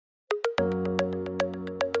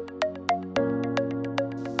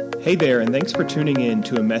Hey there, and thanks for tuning in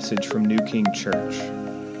to a message from New King Church.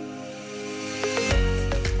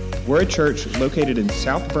 We're a church located in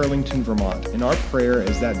South Burlington, Vermont, and our prayer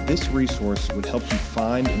is that this resource would help you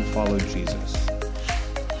find and follow Jesus.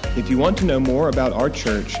 If you want to know more about our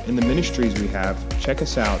church and the ministries we have, check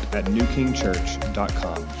us out at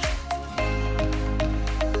newkingchurch.com.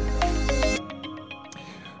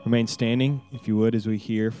 Remain standing, if you would, as we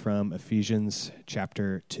hear from Ephesians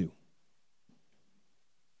chapter 2.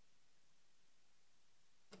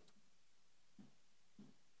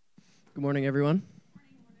 Good morning, everyone.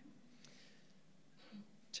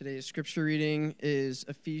 Today's scripture reading is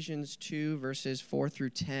Ephesians 2, verses 4 through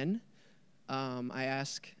 10.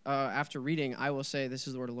 After reading, I will say, "This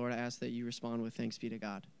is the word of the Lord." I ask that you respond with thanks be to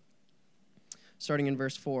God. Starting in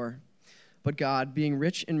verse 4. "But God, being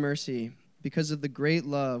rich in mercy, because of the great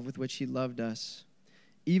love with which he loved us,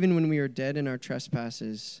 even when we were dead in our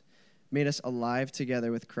trespasses, made us alive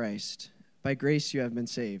together with Christ. By grace you have been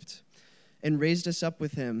saved, and raised us up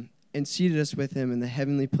with him, and seated us with him in the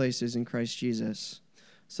heavenly places in Christ Jesus,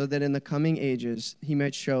 so that in the coming ages he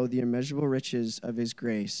might show the immeasurable riches of his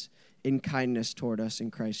grace in kindness toward us in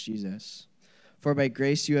Christ Jesus. For by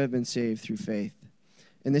grace you have been saved through faith.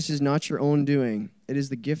 And this is not your own doing, it is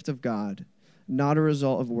the gift of God, not a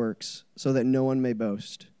result of works, so that no one may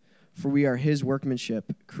boast. For we are his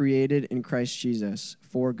workmanship, created in Christ Jesus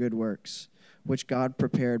for good works, which God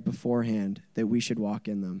prepared beforehand that we should walk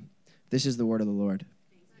in them." This is the word of the Lord.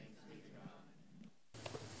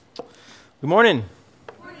 Good morning.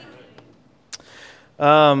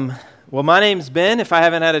 Well, my name's Ben. If I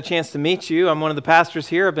haven't had a chance to meet you, I'm one of the pastors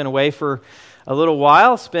here. I've been away for a little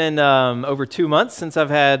while. It's been over 2 months since I've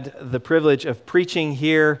had the privilege of preaching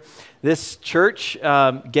here. This church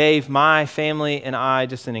gave my family and I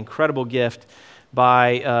just an incredible gift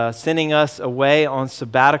by sending us away on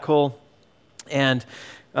sabbatical. And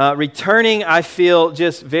returning, I feel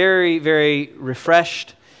just very, very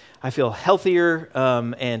refreshed. I feel healthier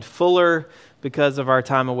and fuller because of our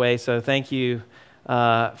time away. So thank you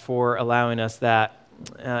for allowing us that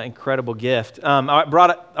incredible gift. I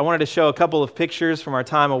wanted to show a couple of pictures from our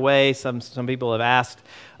time away. Some people have asked.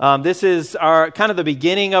 This is our kind of the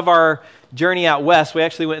beginning of our journey out west. We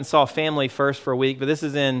actually went and saw family first for a week, but this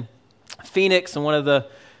is in Phoenix, and one of the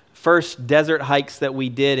first desert hikes that we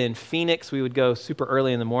did in Phoenix. We would go super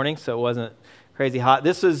early in the morning, so it wasn't crazy hot.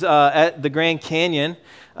 This was at the Grand Canyon.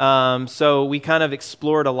 So we kind of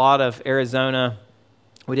explored a lot of Arizona.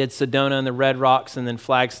 We did Sedona and the Red Rocks and then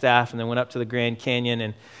Flagstaff and then went up to the Grand Canyon.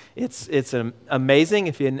 And it's amazing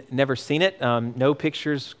if you've never seen it. No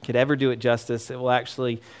pictures could ever do it justice. It will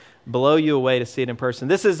actually blow you away to see it in person.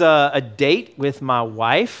 This is a date with my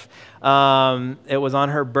wife. It was on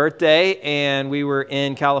her birthday, and we were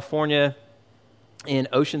in California, in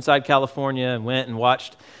Oceanside, California, and went and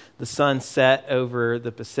watched the sun set over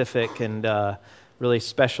the Pacific, and really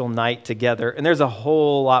special night together. And there's a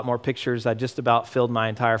whole lot more pictures. I just about filled my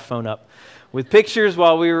entire phone up with pictures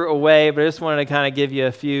while we were away, but I just wanted to kind of give you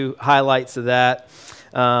a few highlights of that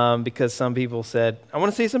because some people said, "I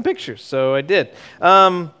want to see some pictures," so I did.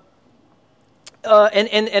 And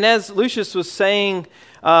as Lucius was saying,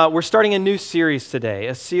 we're starting a new series today,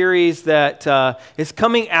 a series that is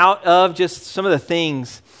coming out of just some of the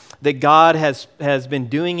things that God has been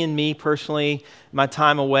doing in me personally, my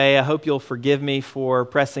time away. I hope you'll forgive me for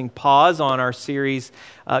pressing pause on our series,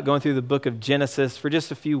 going through the book of Genesis for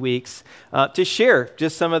just a few weeks, to share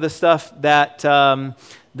just some of the stuff that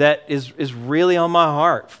is really on my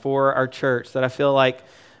heart for our church, that I feel like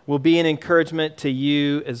will be an encouragement to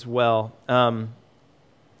you as well.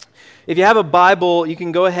 If you have a Bible, you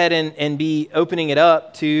can go ahead and be opening it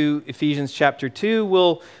up to Ephesians chapter 2.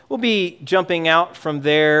 We'll be jumping out from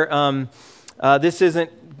there. This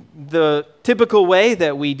isn't the typical way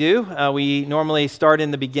that we do. We normally start in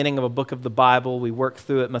the beginning of a book of the Bible. We work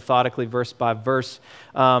through it methodically, verse by verse.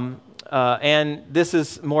 And this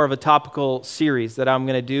is more of a topical series that I'm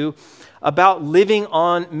going to do about living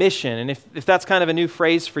on mission. And if that's kind of a new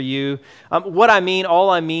phrase for you, all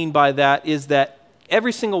I mean by that is that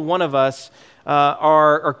every single one of us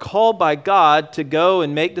are called by God to go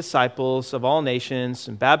and make disciples of all nations,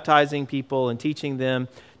 and baptizing people and teaching them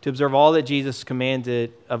to observe all that Jesus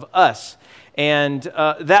commanded of us. And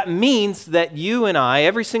that means that you and I,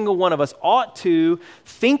 every single one of us, ought to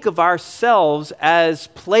think of ourselves as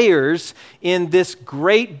players in this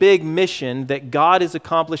great big mission that God is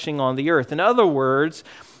accomplishing on the earth. In other words,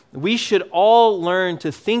 we should all learn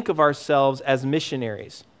to think of ourselves as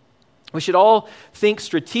missionaries. We should all think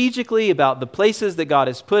strategically about the places that God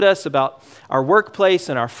has put us, about our workplace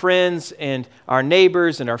and our friends and our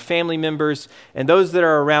neighbors and our family members and those that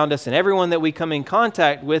are around us and everyone that we come in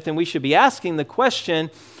contact with. And we should be asking the question,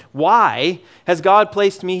 why has God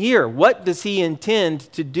placed me here? What does He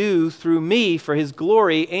intend to do through me for His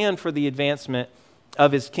glory and for the advancement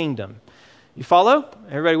of His kingdom? You follow?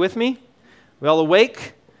 Everybody with me? We all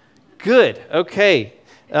awake? Good. Okay.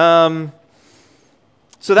 So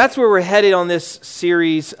that's where we're headed on this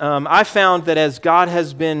series. I found that as God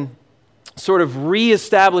has been sort of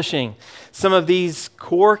reestablishing some of these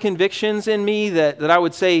core convictions in me that I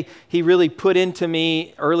would say He really put into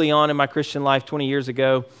me early on in my Christian life 20 years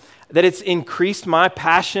ago, that it's increased my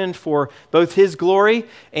passion for both His glory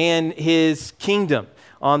and His kingdom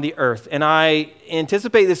on the earth. And I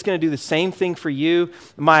anticipate this is going to do the same thing for you.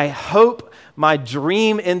 My hope, my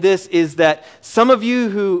dream in this is that some of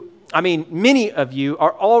you many of you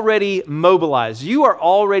are already mobilized. You are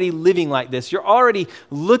already living like this. You're already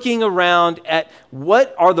looking around at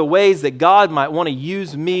what are the ways that God might want to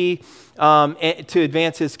use me to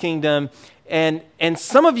advance His kingdom. And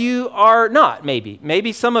some of you are not, maybe.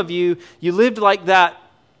 Maybe some of you lived like that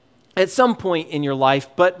at some point in your life,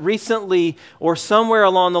 but recently or somewhere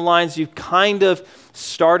along the lines, you've kind of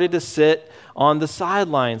started to sit on the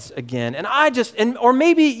sidelines again. Or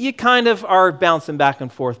maybe you kind of are bouncing back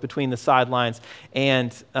and forth between the sidelines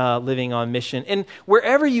and living on mission. And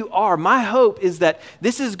wherever you are, my hope is that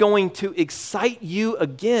this is going to excite you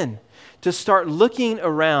again to start looking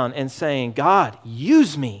around and saying, God,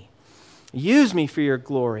 use me. Use me for your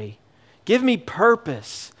glory. Give me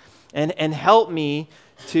purpose and help me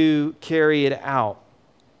to carry it out.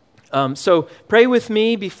 So pray with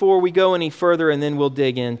me before we go any further, and then we'll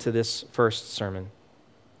dig into this first sermon.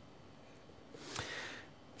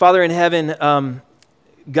 Father in heaven,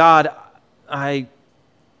 God, I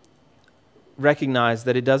recognize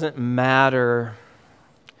that it doesn't matter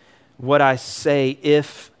what I say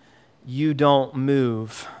if you don't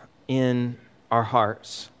move in our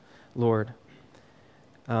hearts, Lord.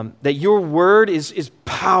 That your word is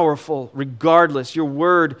powerful regardless. Your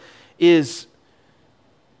word is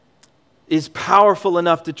powerful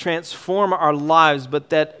enough to transform our lives, but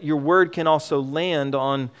that your word can also land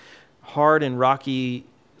on hard and rocky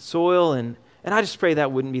soil. And I just pray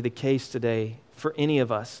that wouldn't be the case today for any of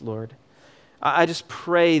us, Lord. I just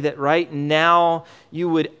pray that right now you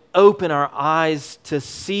would open our eyes to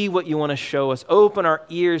see what you want to show us, open our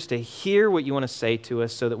ears to hear what you want to say to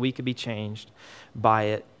us so that we could be changed by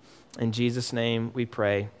it. In Jesus' name we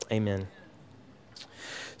pray. Amen.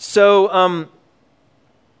 So,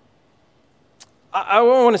 I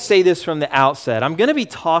want to say this from the outset. I'm going to be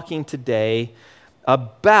talking today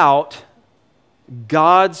about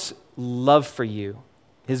God's love for you,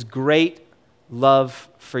 His great love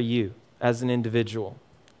for you as an individual.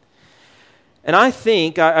 And I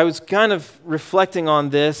think, I was kind of reflecting on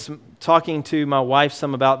this, talking to my wife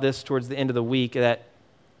some about this towards the end of the week, that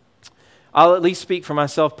I'll at least speak for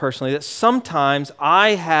myself personally, that sometimes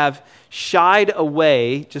I have shied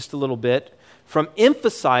away just a little bit from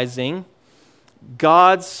emphasizing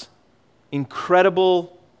God's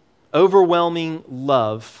incredible, overwhelming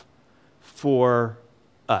love for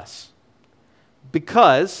us.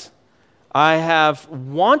 Because I have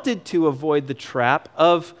wanted to avoid the trap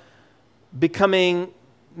of becoming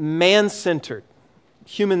man-centered,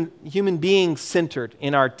 human being-centered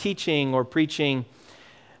in our teaching or preaching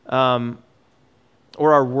or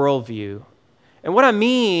our worldview. And what I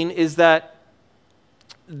mean is that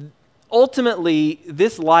ultimately,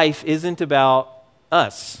 this life isn't about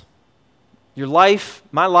us. Your life,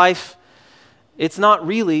 my life, it's not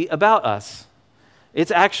really about us.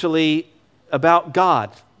 It's actually about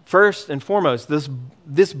God, first and foremost.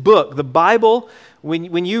 This book, the Bible,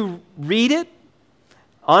 when you read it,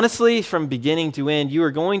 honestly, from beginning to end, you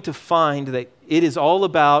are going to find that it is all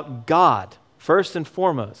about God, first and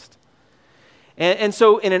foremost. And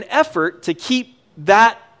so in an effort to keep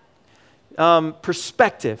that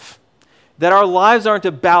perspective, that our lives aren't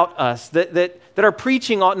about us, that our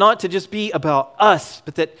preaching ought not to just be about us,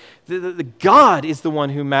 but that the God is the one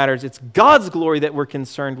who matters. It's God's glory that we're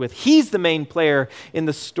concerned with. He's the main player in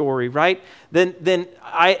the story, right? Then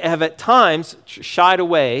I have at times shied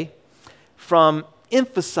away from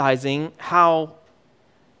emphasizing how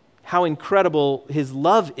incredible His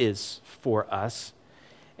love is for us.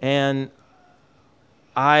 And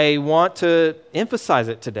I want to emphasize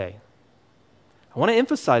it today. I want to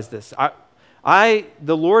emphasize this.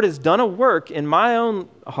 The Lord has done a work in my own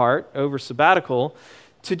heart over sabbatical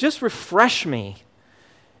to just refresh me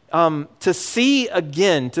to see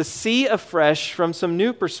again, to see afresh from some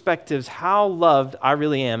new perspectives how loved I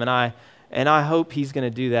really am. And I hope he's going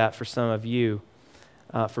to do that for some of you,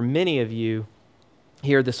 for many of you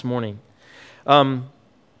here this morning. One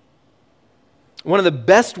of the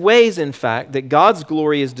best ways, in fact, that God's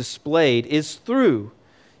glory is displayed is through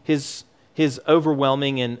his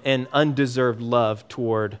overwhelming and undeserved love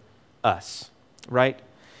toward us, right?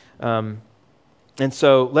 And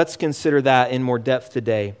so let's consider that in more depth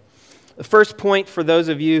today. The first point for those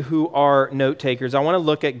of you who are note takers, I want to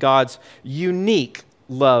look at God's unique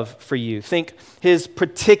love for you. Think his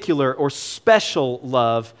particular or special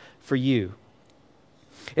love for you.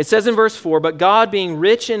 It says in verse 4, "But God, being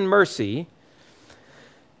rich in mercy,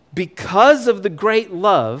 because of the great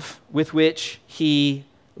love with which he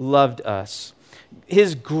loved us."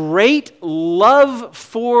 His great love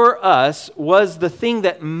for us was the thing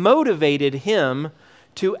that motivated him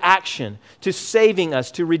to action, to saving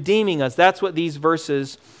us, to redeeming us. That's what these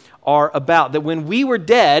verses are about. That when we were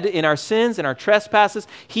dead in our sins and our trespasses,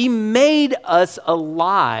 he made us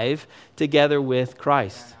alive together with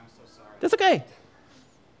Christ. That's okay.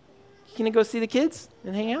 Can you go see the kids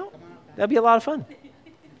and hang out? That'd be a lot of fun.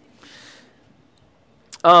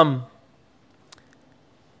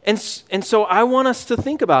 And so I want us to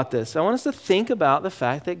think about this. I want us to think about the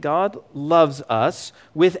fact that God loves us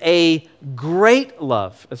with a great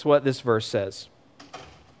love. That's what this verse says.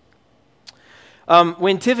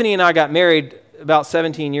 When Tiffany and I got married about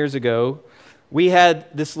 17 years ago, we had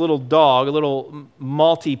this little dog, a little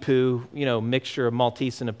Maltipoo, mixture of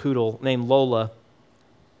Maltese and a poodle named Lola.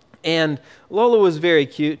 And Lola was very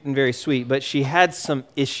cute and very sweet, but she had some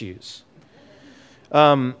issues.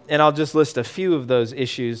 And I'll just list a few of those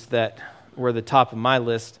issues that were the top of my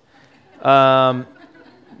list. Number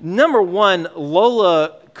one,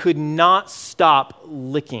 Lola could not stop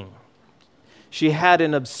licking. She had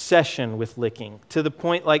an obsession with licking to the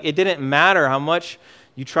point, it didn't matter how much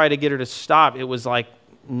you tried to get her to stop. It was like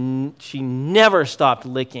she never stopped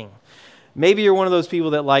licking. Maybe you're one of those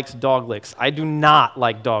people that likes dog licks. I do not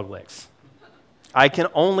like dog licks. I can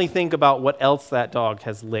only think about what else that dog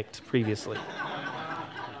has licked previously.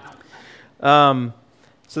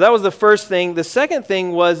 So that was the first thing. The second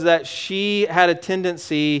thing was that she had a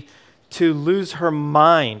tendency to lose her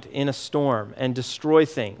mind in a storm and destroy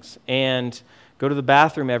things and go to the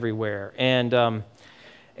bathroom everywhere. And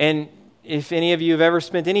if any of you have ever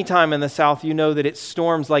spent any time in the South, you know that it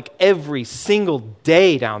storms every single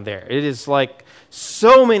day down there. It is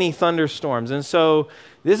so many thunderstorms. And so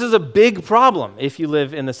this is a big problem if you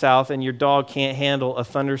live in the South and your dog can't handle a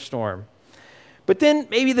thunderstorm. But then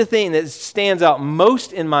maybe the thing that stands out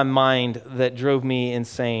most in my mind that drove me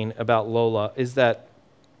insane about Lola is that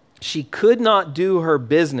she could not do her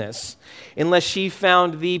business unless she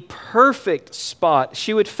found the perfect spot.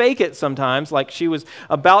 She would fake it sometimes, like she was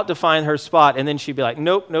about to find her spot, and then she'd be like,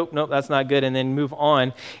 nope, that's not good, and then move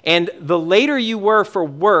on. And the later you were for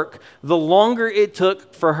work, the longer it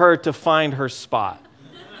took for her to find her spot.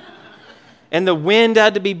 And the wind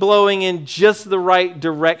had to be blowing in just the right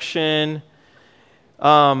direction.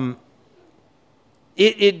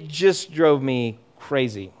 It just drove me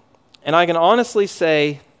crazy. And I can honestly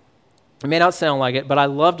say, it may not sound like it, but I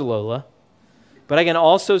loved Lola. But I can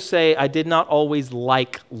also say I did not always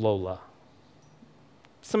like Lola.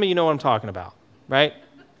 Some of you know what I'm talking about, right?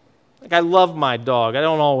 I love my dog. I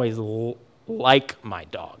don't always like my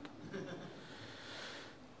dog.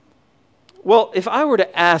 Well, if I were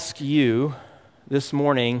to ask you this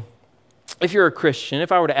morning, if you're a Christian,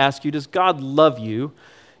 if I were to ask you, does God love you?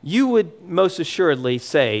 You would most assuredly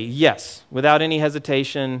say, yes, without any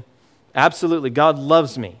hesitation, absolutely, God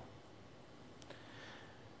loves me.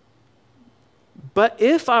 But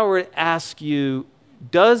if I were to ask you,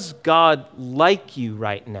 does God like you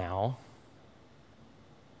right now?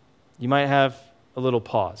 You might have a little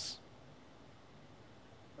pause.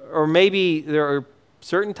 Or maybe there are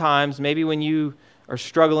certain times, maybe when you are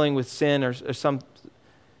struggling with sin or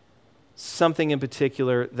something in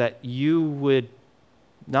particular that you would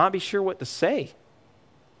not be sure what to say.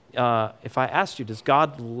 If I asked you, does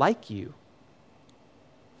God like you?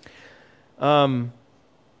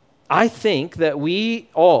 I think that we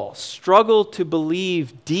all struggle to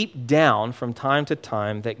believe deep down from time to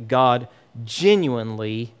time that God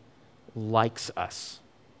genuinely likes us.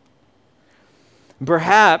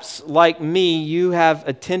 Perhaps, like me, you have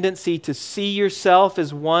a tendency to see yourself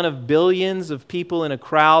as one of billions of people in a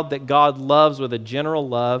crowd that God loves with a general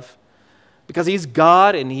love because He's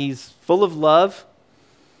God and He's full of love.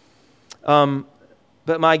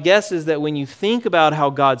 But my guess is that when you think about how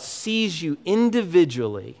God sees you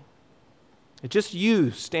individually, it's just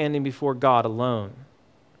you standing before God alone,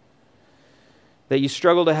 that you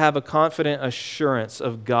struggle to have a confident assurance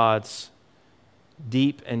of God's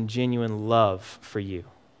deep and genuine love for you.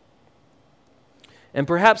 And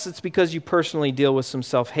perhaps it's because you personally deal with some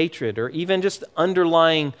self-hatred or even just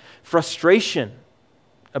underlying frustration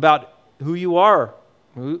about who you are,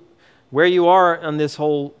 where you are on this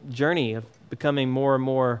whole journey of becoming more and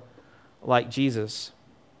more like Jesus.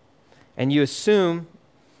 And you assume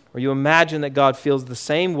or you imagine that God feels the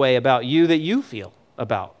same way about you that you feel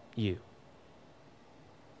about you.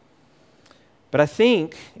 But I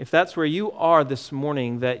think if that's where you are this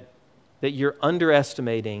morning, that you're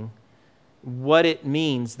underestimating what it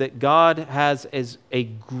means that God has as a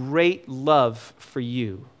great love for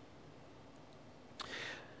you.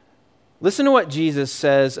 Listen to what Jesus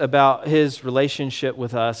says about his relationship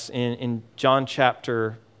with us in John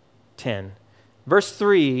chapter 10. Verse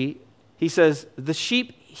 3, he says, "The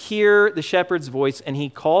sheep hear the shepherd's voice, and he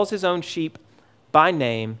calls his own sheep by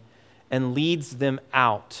name and leads them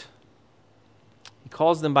out." He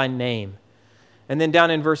calls them by name. And then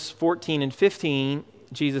down in verse 14 and 15,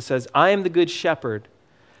 Jesus says, "I am the good shepherd.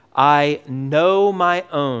 I know my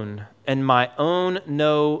own, and my own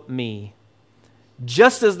know me,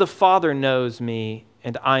 just as the Father knows me,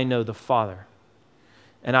 and I know the Father.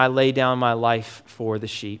 And I lay down my life for the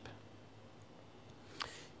sheep."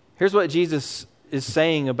 Here's what Jesus is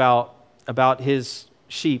saying about his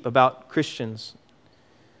sheep, about Christians.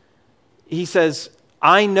 He says,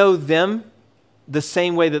 "I know them the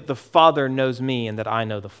same way that the Father knows me and that I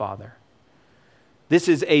know the Father." This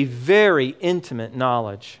is a very intimate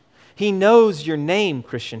knowledge. He knows your name,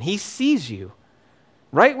 Christian. He sees you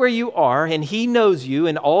right where you are, and he knows you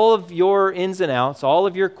and all of your ins and outs, all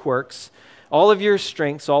of your quirks, all of your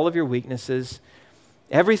strengths, all of your weaknesses,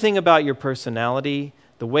 everything about your personality,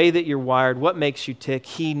 the way that you're wired, what makes you tick.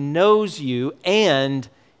 He knows you, and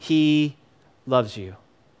he loves you.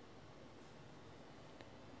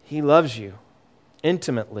 He loves you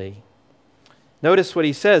intimately. Notice what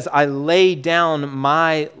he says, "I lay down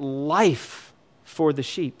my life for the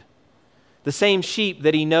sheep." The same sheep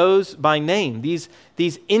that he knows by name. These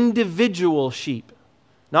individual sheep,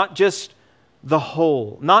 not just the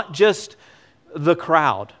whole, not just the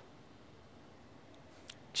crowd.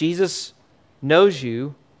 Jesus knows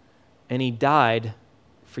you, and he died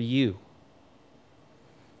for you.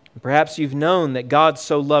 Perhaps you've known that God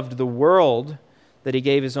so loved the world that he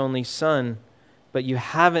gave his only Son, but you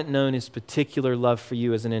haven't known his particular love for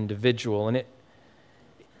you as an individual. And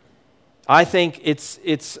I think it's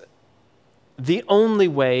the only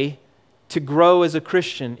way to grow as a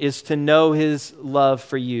Christian is to know his love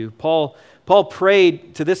for you. Paul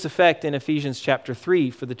prayed to this effect in Ephesians chapter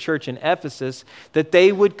 3 for the church in Ephesus, that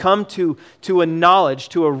they would come to a knowledge,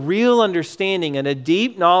 to a real understanding and a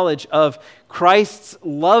deep knowledge of Christ's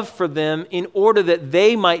love for them in order that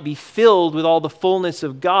they might be filled with all the fullness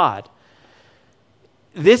of God.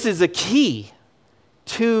 This is a key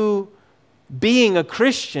to being a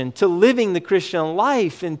Christian, to living the Christian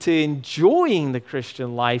life and to enjoying the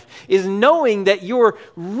Christian life, is knowing that you're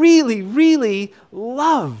really, really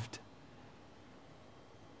loved.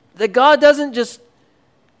 That God doesn't just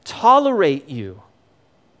tolerate you.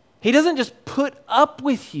 He doesn't just put up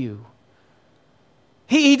with you.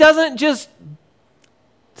 He doesn't just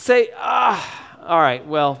say, all right,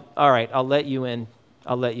 I'll let you in.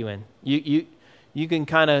 I'll let you in. You can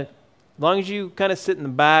kind of, as long as you kind of sit in the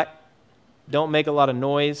back, don't make a lot of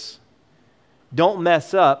noise, don't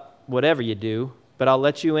mess up whatever you do, but I'll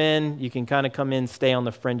let you in. You can kind of come in, stay on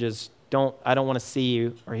the fringes. I don't want to see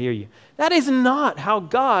you or hear you. That is not how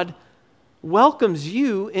God welcomes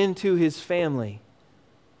you into his family.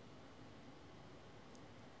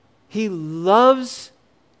 He loves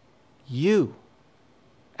you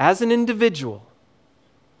as an individual.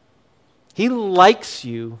 He likes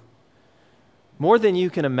you more than you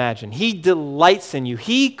can imagine. He delights in you.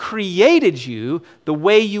 He created you the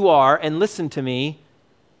way you are, and listen to me,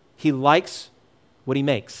 he likes what he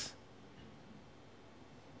makes.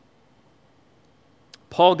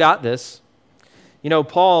 Paul got this. You know,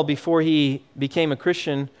 Paul, before he became a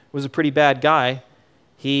Christian, was a pretty bad guy.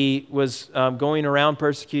 He was going around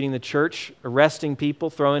persecuting the church, arresting people,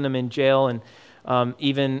 throwing them in jail, and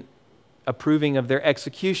even approving of their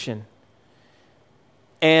execution.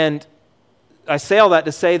 And I say all that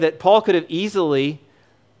to say that Paul could have easily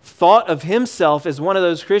thought of himself as one of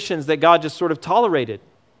those Christians that God just sort of tolerated.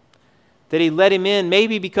 That he let him in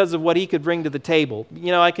maybe because of what he could bring to the table.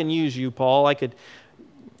 You know, I can use you, Paul.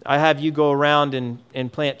 I have you go around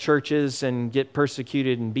and plant churches and get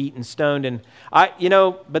persecuted and beat and stoned.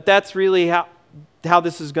 But that's really how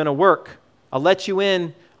this is going to work. I'll let you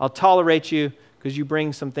in. I'll tolerate you because you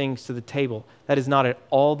bring some things to the table. That is not at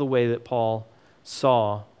all the way that Paul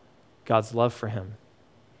saw God's love for him.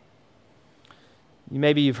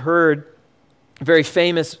 Maybe you've heard a very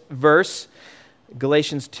famous verse,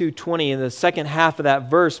 Galatians 2:20. In the second half of that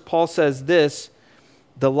verse, Paul says this,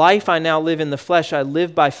 "The life I now live in the flesh, I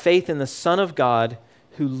live by faith in the Son of God,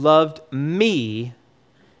 who loved me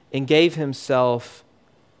and gave himself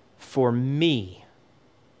for me."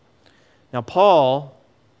 Now, Paul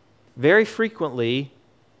very frequently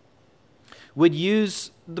would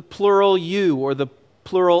use the plural you or the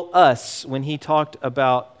plural us when he talked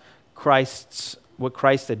about what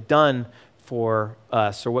Christ had done for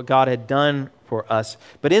us or what God had done for us.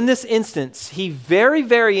 But in this instance, he very,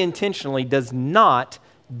 very intentionally does not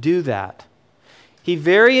do that. He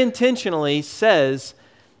very intentionally says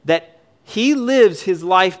that he lives his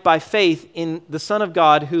life by faith in the Son of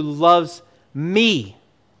God who loves me,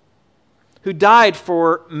 who died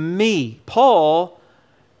for me. Paul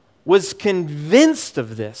was convinced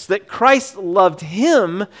of this, that Christ loved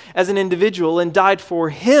him as an individual and died for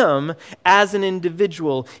him as an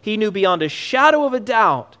individual. He knew beyond a shadow of a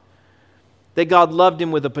doubt that God loved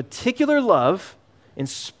him with a particular love in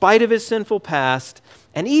spite of his sinful past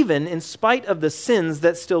and even in spite of the sins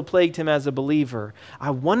that still plagued him as a believer.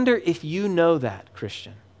 I wonder if you know that,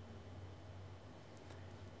 Christian.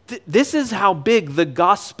 This is how big the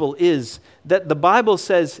gospel is, that the Bible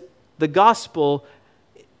says the gospel,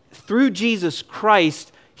 through Jesus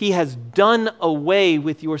Christ, he has done away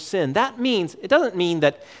with your sin. That means, it doesn't mean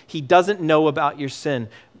that he doesn't know about your sin.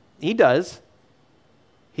 He does.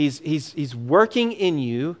 He's working in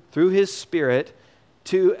you through his Spirit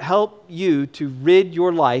to help you to rid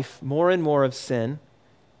your life more and more of sin.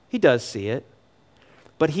 He does see it.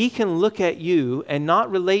 But he can look at you and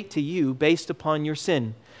not relate to you based upon your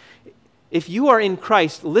sin. If you are in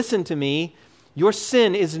Christ, listen to me, your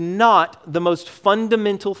sin is not the most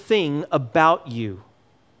fundamental thing about you.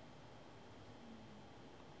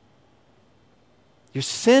 Your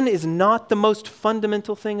sin is not the most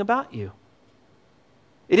fundamental thing about you.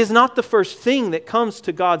 It is not the first thing that comes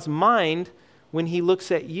to God's mind when he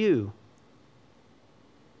looks at you.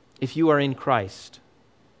 If you are in Christ,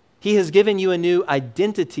 he has given you a new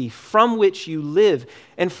identity from which you live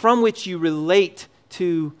and from which you relate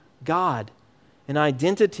to God, an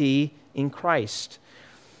identity in Christ.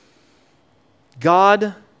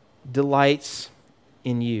 God delights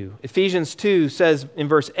in you. Ephesians 2 says in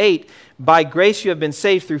verse 8, "By grace you have been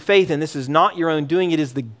saved through faith, and this is not your own doing, it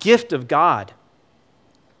is the gift of God."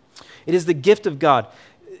 It is the gift of God.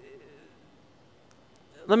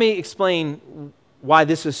 Let me explain why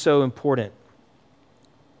this is so important.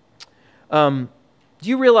 Do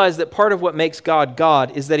you realize that part of what makes God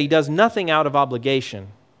God is that he does nothing out of obligation?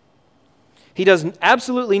 He does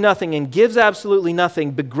absolutely nothing and gives absolutely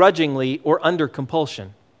nothing begrudgingly or under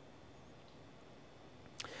compulsion.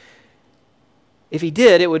 If he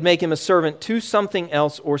did, it would make him a servant to something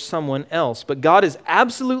else or someone else. But God is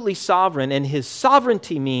absolutely sovereign, and his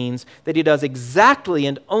sovereignty means that he does exactly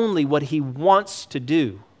and only what he wants to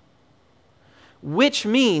do. Which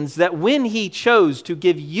means that when he chose to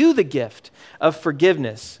give you the gift of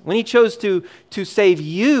forgiveness, when he chose to save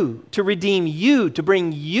you, to redeem you, to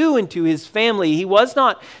bring you into his family,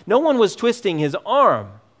 no one was twisting his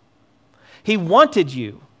arm. He wanted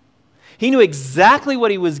you. He knew exactly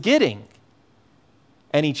what he was getting,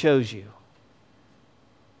 and he chose you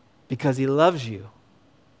because he loves you.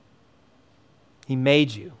 He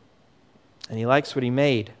made you, and he likes what he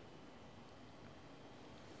made.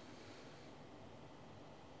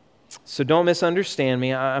 So don't misunderstand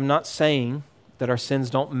me. I'm not saying that our sins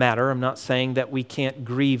don't matter. I'm not saying that we can't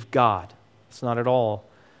grieve God. It's not at all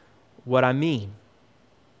what I mean.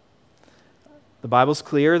 The Bible's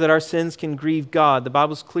clear that our sins can grieve God. The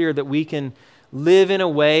Bible's clear that we can live in a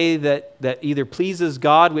way that either pleases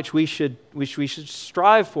God, which we should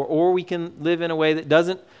strive for, or we can live in a way that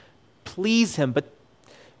doesn't please him. But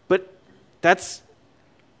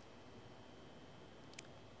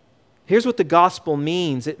here's what the gospel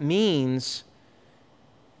means. It means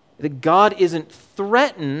that God isn't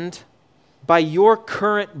threatened by your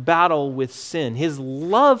current battle with sin. His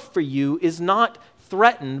love for you is not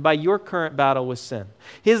threatened by your current battle with sin.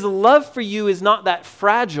 His love for you is not that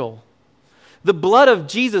fragile. The blood of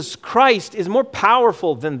Jesus Christ is more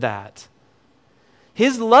powerful than that.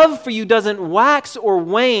 His love for you doesn't wax or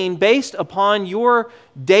wane based upon your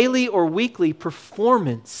daily or weekly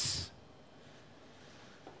performance.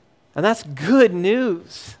 And that's good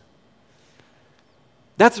news.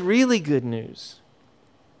 That's really good news.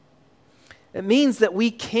 It means that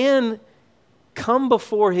we can come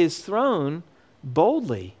before his throne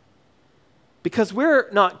boldly. Because we're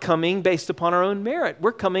not coming based upon our own merit.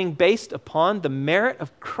 We're coming based upon the merit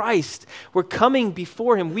of Christ. We're coming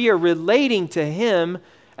before Him. We are relating to Him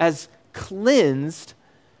as cleansed,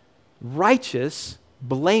 righteous,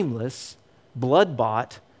 blameless,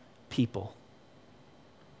 blood-bought people.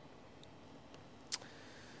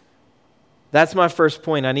 That's my first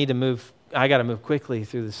point. I got to move quickly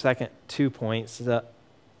through the second 2 points.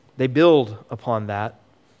 They build upon that.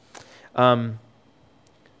 The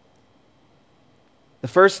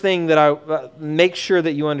first thing that I make sure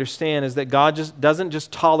that you understand is that God doesn't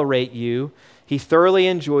just tolerate you. He thoroughly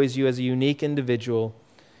enjoys you as a unique individual.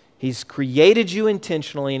 He's created you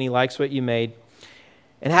intentionally, and He likes what you made.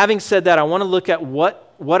 And having said that, I want to look at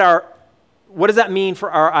what does that mean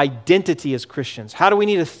for our identity as Christians? How do we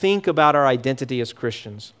need to think about our identity as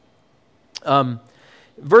Christians?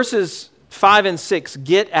 Verses 5 and 6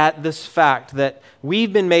 get at this fact that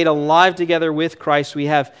we've been made alive together with Christ. We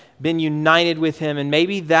have been united with Him, and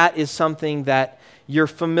maybe that is something that you're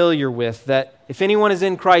familiar with, that if anyone is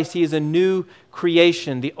in Christ, he is a new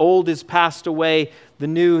creation. The old is passed away, the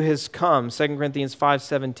new has come. 2 Corinthians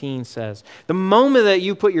 5:17 says. The moment that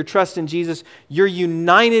you put your trust in Jesus, you're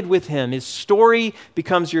united with Him. His story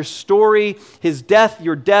becomes your story. His death,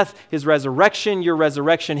 your death. His resurrection, your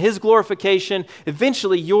resurrection. His glorification,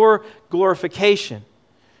 eventually your glorification.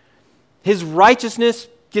 His righteousness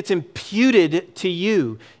gets imputed to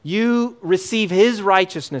you. You receive His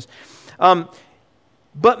righteousness.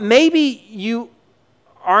 But maybe you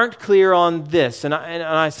aren't clear on this, and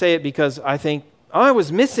I say it because I think, I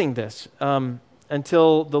was missing this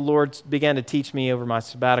until the Lord began to teach me over my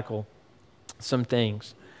sabbatical some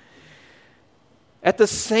things. At the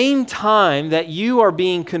same time that you are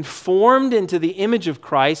being conformed into the image of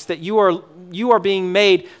Christ, that you are being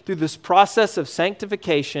made through this process of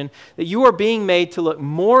sanctification, that you are being made to look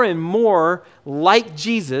more and more like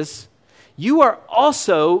Jesus, you are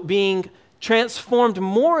also being transformed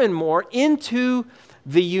more and more into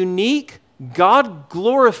the unique,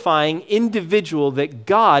 God-glorifying individual that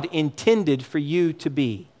God intended for you to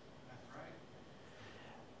be.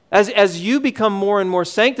 As you become more and more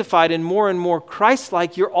sanctified and more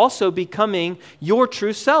Christ-like, you're also becoming your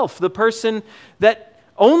true self, the person that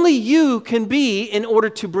only you can be in order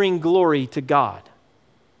to bring glory to God.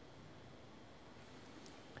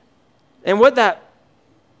 And what that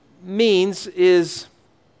means is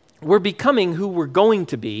we're becoming who we're going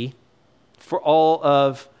to be for all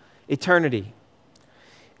of eternity.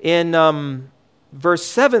 In verse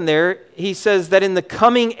 7 there, he says that in the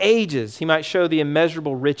coming ages, He might show the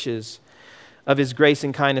immeasurable riches of His grace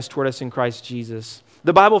and kindness toward us in Christ Jesus.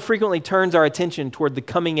 The Bible frequently turns our attention toward the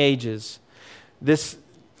coming ages, this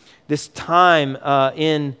time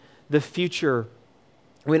in the future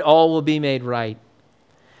when all will be made right.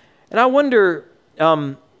 And I wonder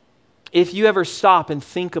if you ever stop and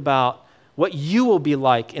think about what you will be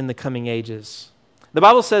like in the coming ages. The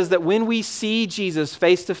Bible says that when we see Jesus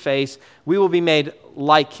face to face, we will be made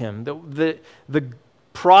like Him. The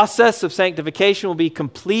process of sanctification will be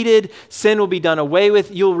completed. Sin will be done away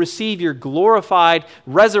with. You'll receive your glorified,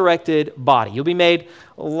 resurrected body. You'll be made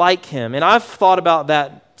like Him. And I've thought about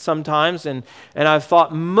that sometimes, and I've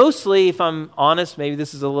thought mostly, if I'm honest, maybe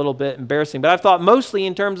this is a little bit embarrassing, but I've thought mostly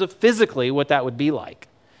in terms of physically what that would be like.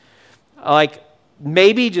 Like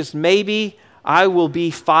maybe, just maybe, I will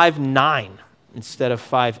be 5'9" instead of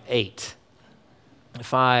 5'8",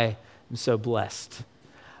 if I am so blessed.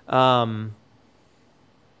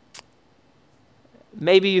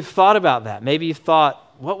 Maybe you've thought about that. Maybe you've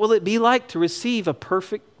thought, what will it be like to receive a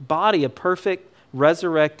perfect body, a perfect,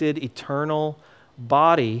 resurrected, eternal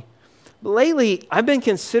body? But lately, I've been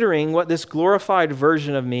considering what this glorified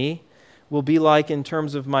version of me will be like in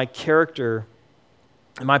terms of my character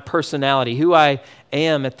and my personality, who I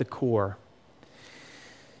am at the core.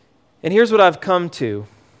 And here's what I've come to.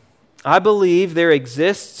 I believe there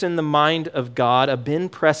exists in the mind of God a Ben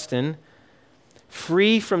Preston,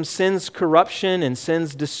 free from sin's corruption and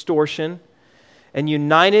sin's distortion, and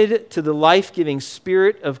united to the life-giving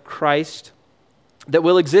Spirit of Christ that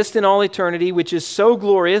will exist in all eternity, which is so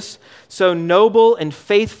glorious, so noble and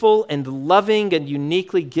faithful and loving and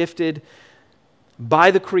uniquely gifted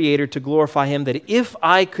by the Creator to glorify Him, that if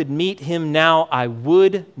I could meet Him now, I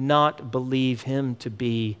would not believe Him to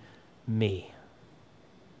be me.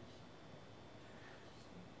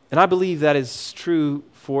 And I believe that is true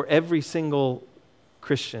for every single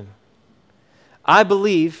Christian. I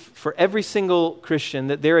believe for every single Christian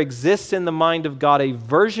that there exists in the mind of God a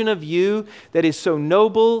version of you that is so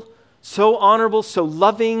noble, so honorable, so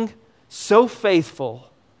loving, so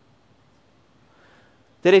faithful,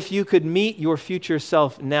 that if you could meet your future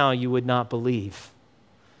self now, you would not believe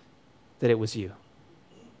that it was you.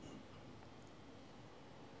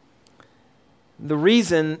 The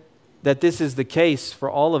reason that this is the case for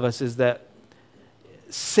all of us is that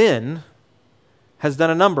sin has done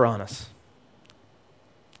a number on us.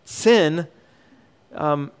 Sin,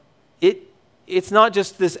 it's not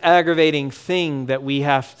just this aggravating thing that we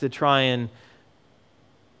have to try and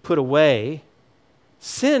put away.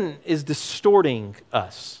 Sin is distorting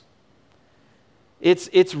us.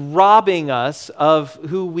 It's robbing us of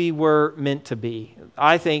who we were meant to be.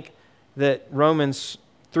 I think that Romans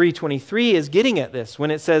 3:23 is getting at this when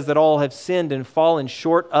it says that all have sinned and fallen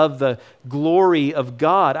short of the glory of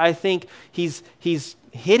God. I think he's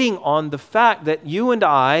hitting on the fact that you and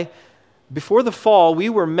I, before the fall, we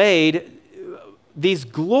were made these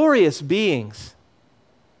glorious beings.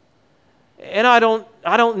 And I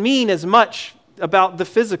don't mean as much about the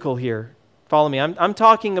physical here. Follow me. I'm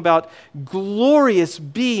talking about glorious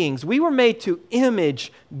beings. We were made to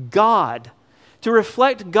image God, to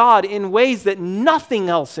reflect God in ways that nothing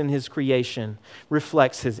else in His creation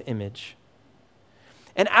reflects His image.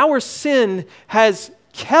 And our sin has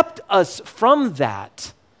kept us from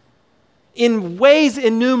that in ways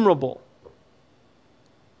innumerable,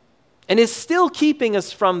 and is still keeping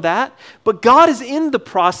us from that, but God is in the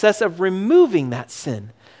process of removing that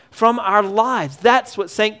sin from our lives. That's what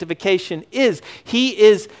sanctification is. He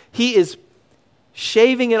is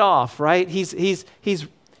shaving it off, right? He's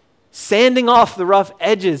sanding off the rough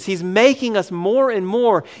edges. He's making us more and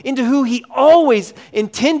more into who He always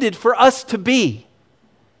intended for us to be.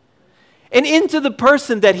 And into the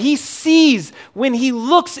person that He sees when He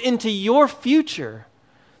looks into your future.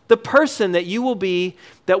 The person that you will be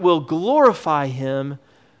that will glorify Him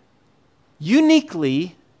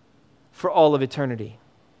uniquely for all of eternity.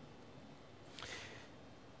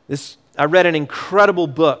 I read an incredible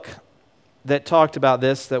book that talked about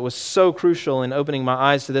this, that was so crucial in opening my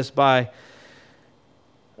eyes to this, by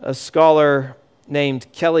a scholar named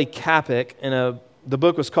Kelly Kapic, and the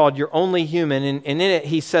book was called You're Only Human, and in it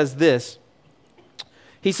he says this.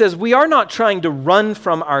 He says, "We are not trying to run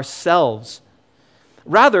from ourselves.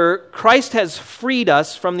 Rather, Christ has freed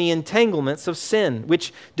us from the entanglements of sin,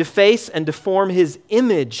 which deface and deform His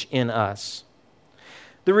image in us.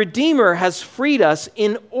 The Redeemer has freed us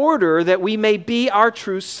in order that we may be our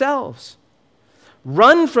true selves.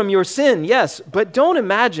 Run from your sin, yes, but don't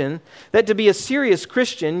imagine that to be a serious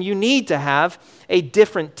Christian, you need to have a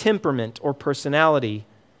different temperament or personality.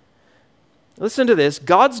 Listen to this.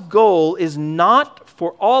 God's goal is not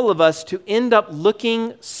for all of us to end up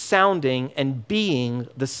looking, sounding, and being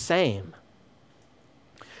the same.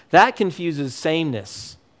 That confuses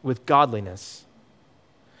sameness with godliness.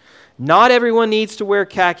 Not everyone needs to wear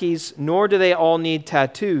khakis, nor do they all need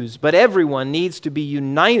tattoos, but everyone needs to be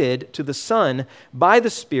united to the Son by the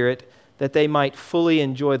Spirit that they might fully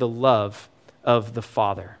enjoy the love of the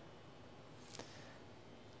Father."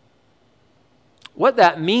 What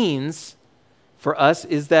that means for us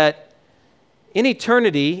is that in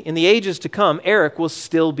eternity, in the ages to come, Eric will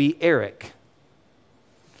still be Eric.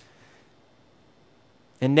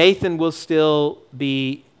 And Nathan will still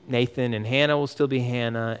be Nathan, and Hannah will still be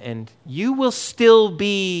Hannah, and you will still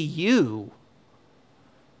be you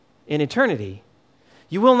in eternity.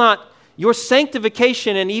 You will not, your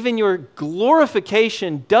sanctification and even your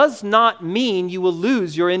glorification does not mean you will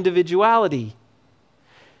lose your individuality.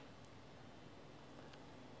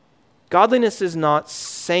 Godliness is not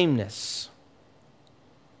sameness.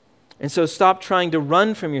 And so stop trying to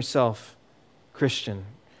run from yourself, Christian.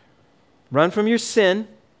 Run from your sin,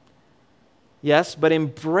 yes, but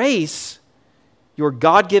embrace your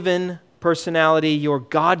God-given personality, your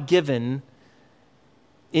God-given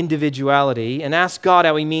individuality, and ask God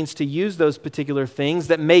how He means to use those particular things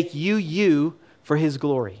that make you you for His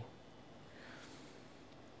glory.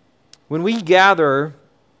 When we gather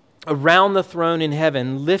around the throne in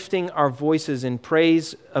heaven, lifting our voices in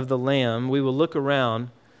praise of the Lamb, we will look around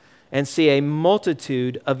and see a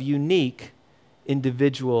multitude of unique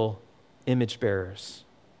individual image bearers.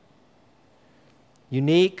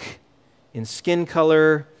 Unique in skin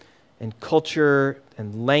color and culture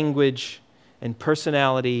and language and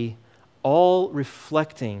personality, all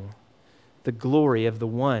reflecting the glory of the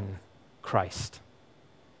one Christ.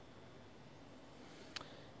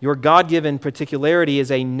 Your God-given particularity is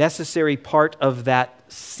a necessary part of that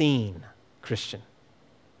scene, Christian,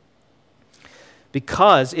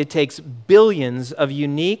 because it takes billions of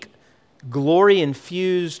unique,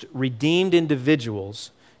 glory-infused, redeemed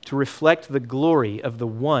individuals to reflect the glory of the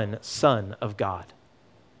one Son of God.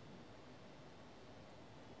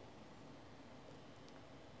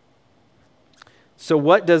 So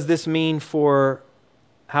what does this mean for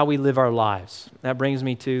how we live our lives. That brings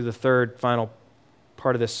me to the third, final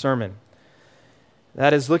part of this sermon.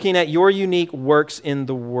 That is looking at your unique works in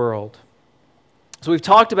the world. So we've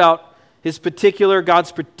talked about God's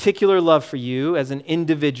particular love for you as an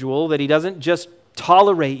individual, that he doesn't just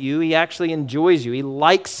tolerate you, he actually enjoys you. He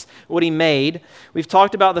likes what he made. We've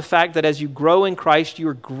talked about the fact that as you grow in Christ, you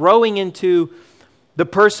are growing into the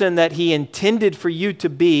person that he intended for you to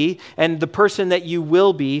be and the person that you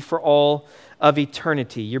will be for all of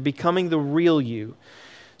eternity. You're becoming the real you.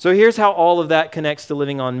 So here's how all of that connects to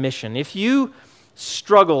living on mission. If you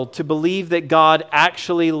struggle to believe that God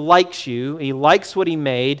actually likes you, he likes what he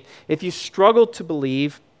made, if you struggle to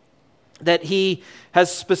believe that he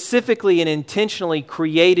has specifically and intentionally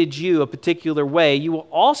created you a particular way, you will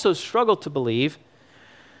also struggle to believe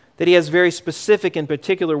that he has very specific and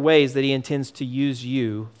particular ways that he intends to use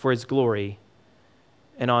you for his glory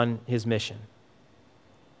and on his mission.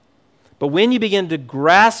 But when you begin to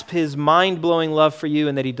grasp his mind-blowing love for you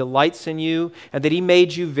and that he delights in you and that he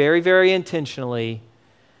made you very, very intentionally,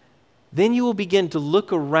 then you will begin to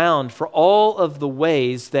look around for all of the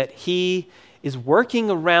ways that he is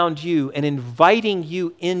working around you and inviting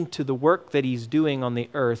you into the work that he's doing on the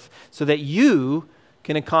earth so that you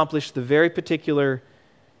can accomplish the very particular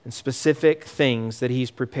and specific things that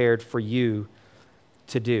he's prepared for you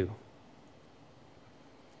to do.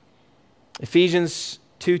 Ephesians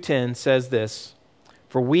 2:10 says this,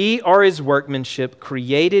 "For we are his workmanship,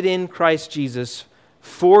 created in Christ Jesus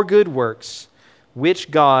for good works,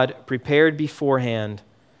 which God prepared beforehand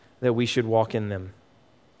that we should walk in them."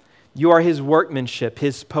 You are his workmanship,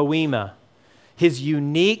 his poema, his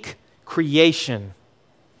unique creation.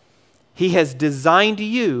 He has designed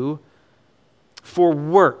you for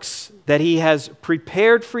works that he has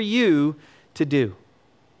prepared for you to do.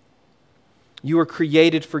 You are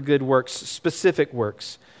created for good works, specific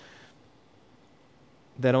works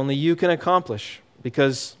that only you can accomplish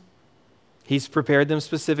because he's prepared them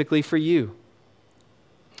specifically for you.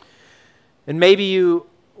 And maybe you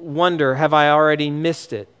wonder, have I already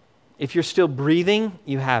missed it? If you're still breathing,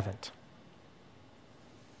 you haven't.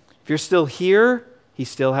 If you're still here, he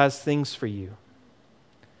still has things for you.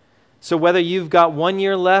 So whether you've got 1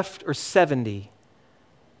 year left or 70,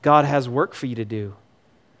 God has work for you to do.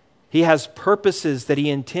 He has purposes that he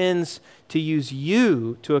intends to use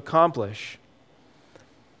you to accomplish.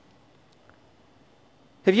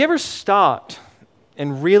 Have you ever stopped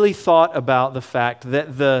and really thought about the fact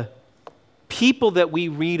that the people that we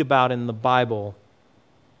read about in the Bible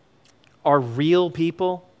are real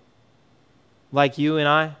people like you and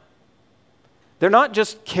I? They're not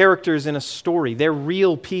just characters in a story. They're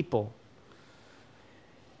real people.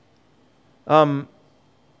 The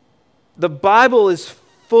Bible is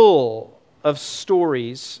full of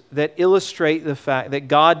stories that illustrate the fact that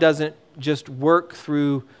God doesn't just work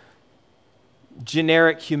through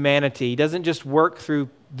generic humanity. He doesn't just work through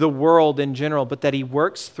the world in general, but that he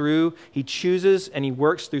chooses and he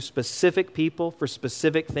works through specific people for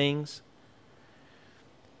specific things.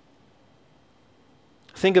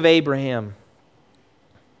 Think of Abraham.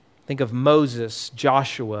 Think of Moses,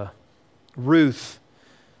 Joshua, Ruth,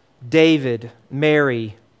 David,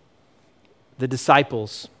 Mary, the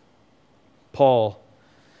disciples, Paul.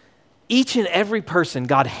 Each and every person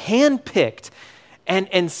God handpicked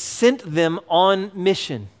and sent them on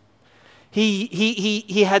mission.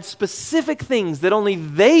 He had specific things that only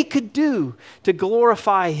they could do to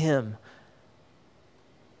glorify him.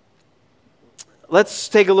 Let's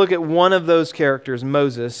take a look at one of those characters,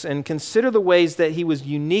 Moses, and consider the ways that he was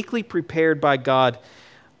uniquely prepared by God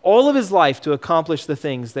all of his life to accomplish the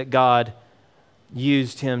things that God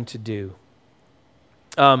used him to do.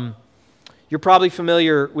 You're probably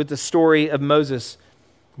familiar with the story of Moses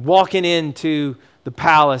walking into the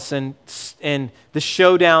palace and the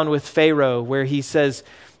showdown with Pharaoh, where he says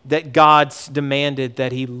that God's demanded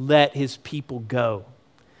that he let his people go.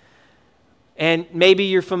 And maybe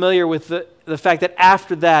you're familiar with the fact that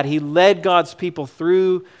after that, he led God's people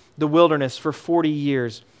through the wilderness for 40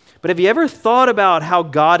 years. But have you ever thought about how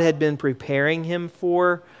God had been preparing him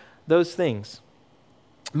for those things?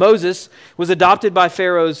 Moses was adopted by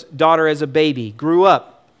Pharaoh's daughter as a baby, grew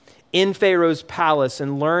up in Pharaoh's palace,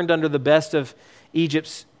 and learned under the best of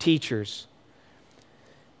Egypt's teachers.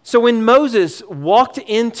 So when Moses walked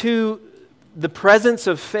into the presence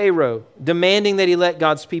of Pharaoh, demanding that he let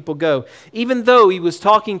God's people go, even though he was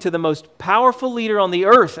talking to the most powerful leader on the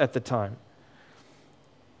earth at the time,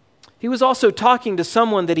 he was also talking to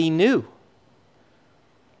someone that he knew,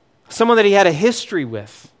 someone that he had a history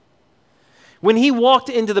with. When he walked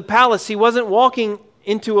into the palace, he wasn't walking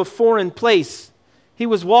into a foreign place. He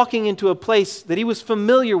was walking into a place that he was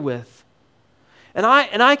familiar with. And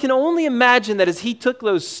I can only imagine that as he took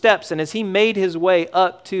those steps and as he made his way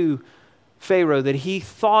up to Pharaoh, that he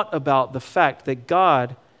thought about the fact that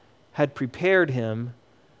God had prepared him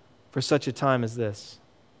for such a time as this.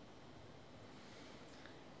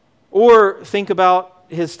 Or think about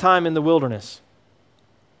his time in the wilderness.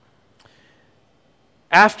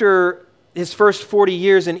 After his first 40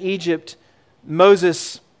 years in Egypt,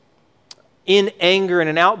 Moses, in anger, in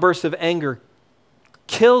an outburst of anger,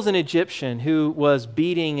 kills an Egyptian who was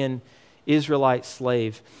beating an Israelite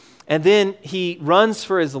slave. And then he runs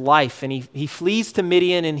for his life, and he flees to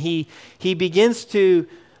Midian, and he begins to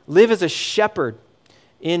live as a shepherd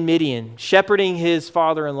in Midian, shepherding his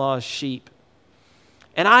father-in-law's sheep.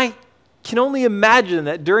 And I can only imagine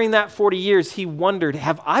that during that 40 years, he wondered,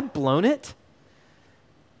 have I blown it?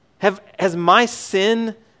 Has my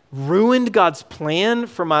sin ruined God's plan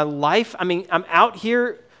for my life? I mean, I'm out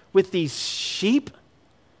here with these sheep.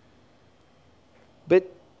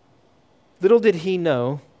 But little did he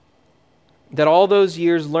know that all those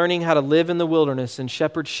years learning how to live in the wilderness and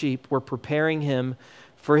shepherd sheep were preparing him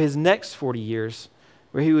for his next 40 years,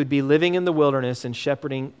 where he would be living in the wilderness and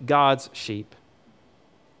shepherding God's sheep.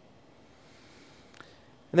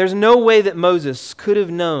 And there's no way that Moses could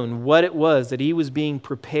have known what it was that he was being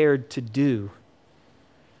prepared to do.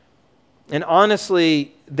 And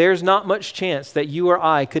honestly, there's not much chance that you or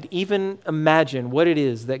I could even imagine what it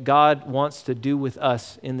is that God wants to do with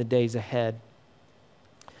us in the days ahead.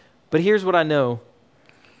 But here's what I know.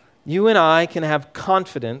 You and I can have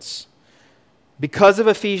confidence because of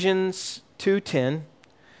Ephesians 2:10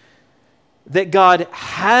 that God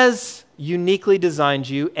has uniquely designed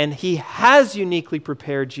you and he has uniquely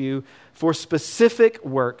prepared you for specific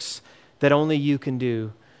works that only you can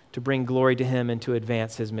do to bring glory to him and to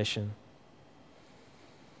advance his mission.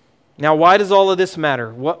 Now, why does all of this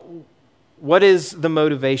matter? What is the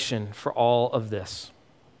motivation for all of this?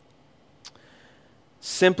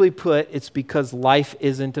 Simply put, it's because life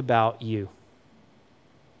isn't about you.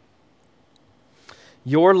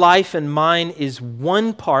 Your life and mine is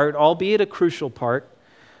one part, albeit a crucial part,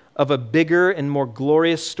 of a bigger and more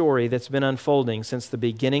glorious story that's been unfolding since the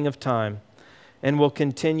beginning of time and will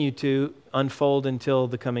continue to unfold until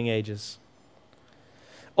the coming ages.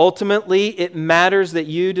 Ultimately, it matters that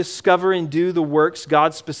you discover and do the works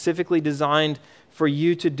God specifically designed for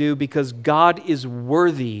you to do because God is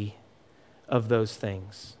worthy of those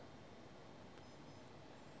things.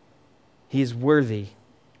 He is worthy.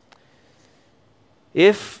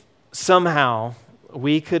 If somehow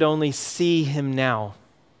we could only see him now,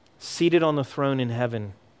 seated on the throne in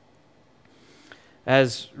heaven,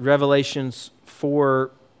 as Revelation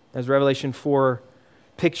 4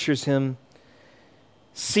 pictures him,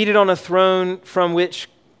 seated on a throne from which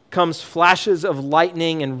comes flashes of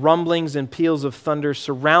lightning and rumblings and peals of thunder,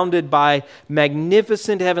 surrounded by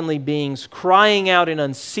magnificent heavenly beings, crying out in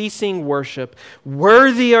unceasing worship,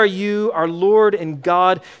 "Worthy are you, our Lord and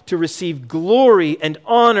God, to receive glory and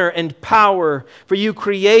honor and power, for you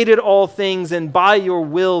created all things, and by your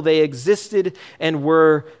will they existed and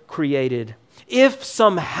were created." If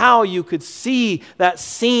somehow you could see that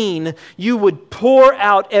scene, you would pour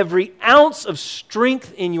out every ounce of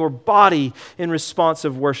strength in your body in response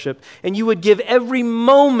of worship, and you would give every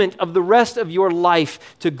moment of the rest of your life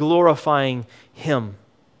to glorifying him.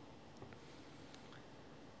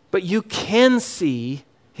 But you can see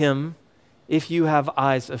him if you have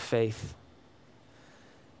eyes of faith.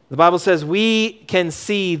 The Bible says we can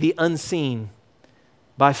see the unseen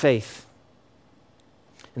by faith.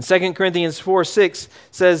 And 2 Corinthians 4:6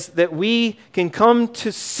 says that we can come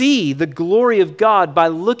to see the glory of God by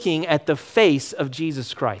looking at the face of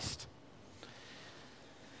Jesus Christ.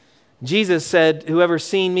 Jesus said, "Whoever's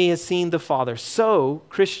seen me has seen the Father." So,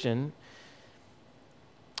 Christian,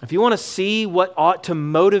 if you want to see what ought to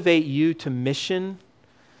motivate you to mission,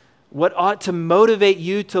 what ought to motivate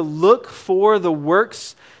you to look for the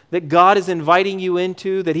works that God is inviting you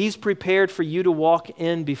into, that he's prepared for you to walk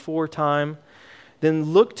in before time,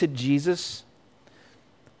 then look to Jesus,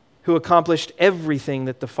 who accomplished everything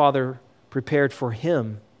that the Father prepared for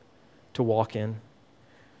him to walk in.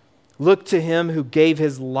 Look to him who gave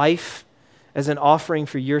his life as an offering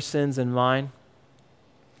for your sins and mine.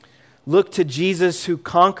 Look to Jesus who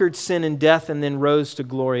conquered sin and death and then rose to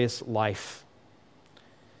glorious life.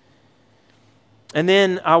 And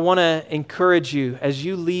then I want to encourage you as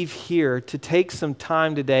you leave here to take some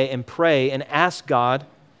time today and pray and ask God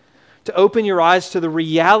to open your eyes to the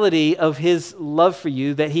reality of his love for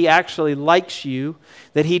you, that he actually likes you,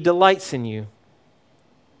 that he delights in you.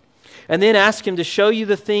 And then ask him to show you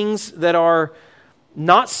the things that are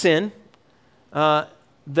not sin, that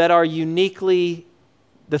are uniquely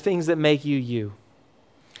the things that make you you.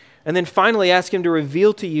 And then finally, ask Him to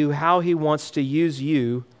reveal to you how He wants to use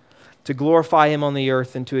you to glorify Him on the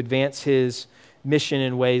earth and to advance His mission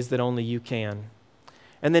in ways that only you can.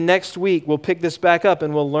 And then next week, we'll pick this back up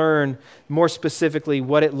and we'll learn more specifically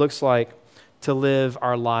what it looks like to live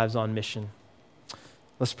our lives on mission.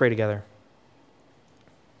 Let's pray together.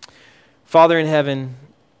 Father in heaven,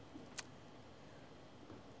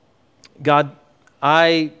 God,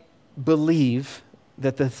 I believe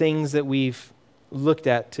that the things that we've looked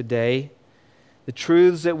at today, the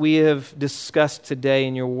truths that we have discussed today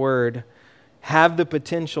in your word, have the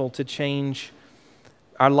potential to change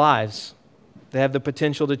our lives. They have the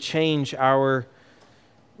potential to change our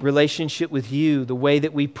relationship with you, the way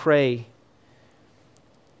that we pray.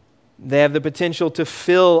 They have the potential to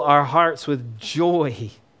fill our hearts with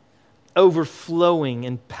joy, overflowing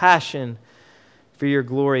and passion for your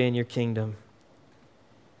glory and your kingdom.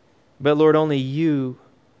 But Lord, only you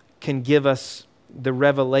can give us the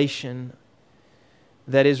revelation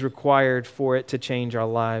that is required for it to change our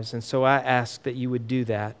lives. And so I ask that you would do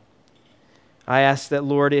that. I ask that,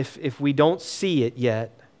 Lord, if we don't see it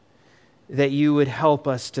yet, that you would help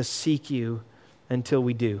us to seek you until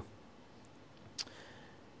we do.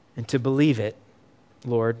 And to believe it,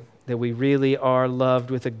 Lord, that we really are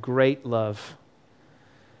loved with a great love.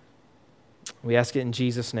 We ask it in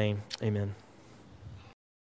Jesus' name. Amen.